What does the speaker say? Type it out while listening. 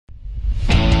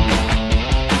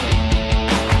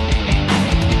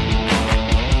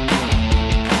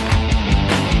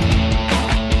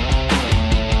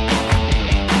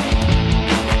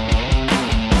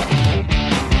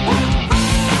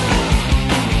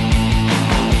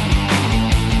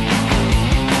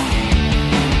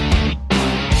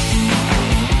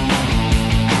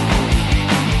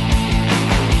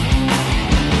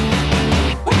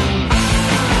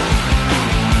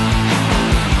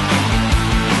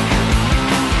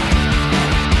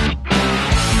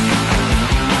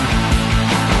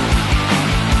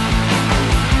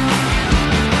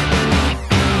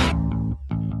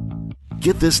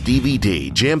Get this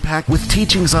DVD jam-packed with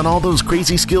teachings on all those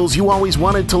crazy skills you always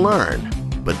wanted to learn,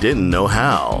 but didn't know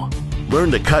how.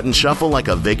 Learn to cut and shuffle like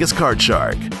a Vegas card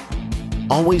shark.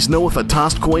 Always know if a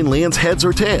tossed coin lands heads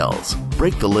or tails.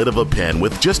 Break the lid of a pen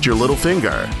with just your little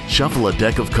finger. Shuffle a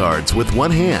deck of cards with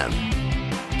one hand.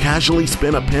 Casually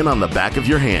spin a pin on the back of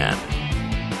your hand.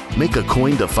 Make a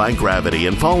coin defy gravity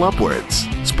and fall upwards.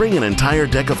 Spring an entire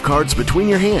deck of cards between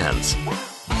your hands.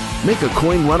 Make a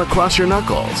coin run across your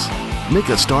knuckles. Make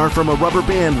a star from a rubber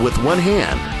band with one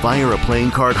hand. Fire a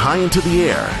playing card high into the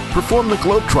air. Perform the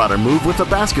Globetrotter move with a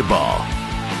basketball.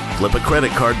 Flip a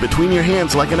credit card between your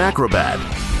hands like an acrobat.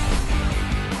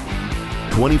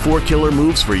 24 killer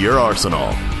moves for your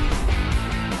arsenal.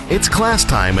 It's class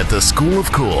time at the School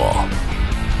of Cool.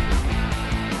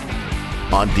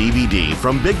 On DVD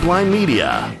from Big Blind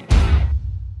Media.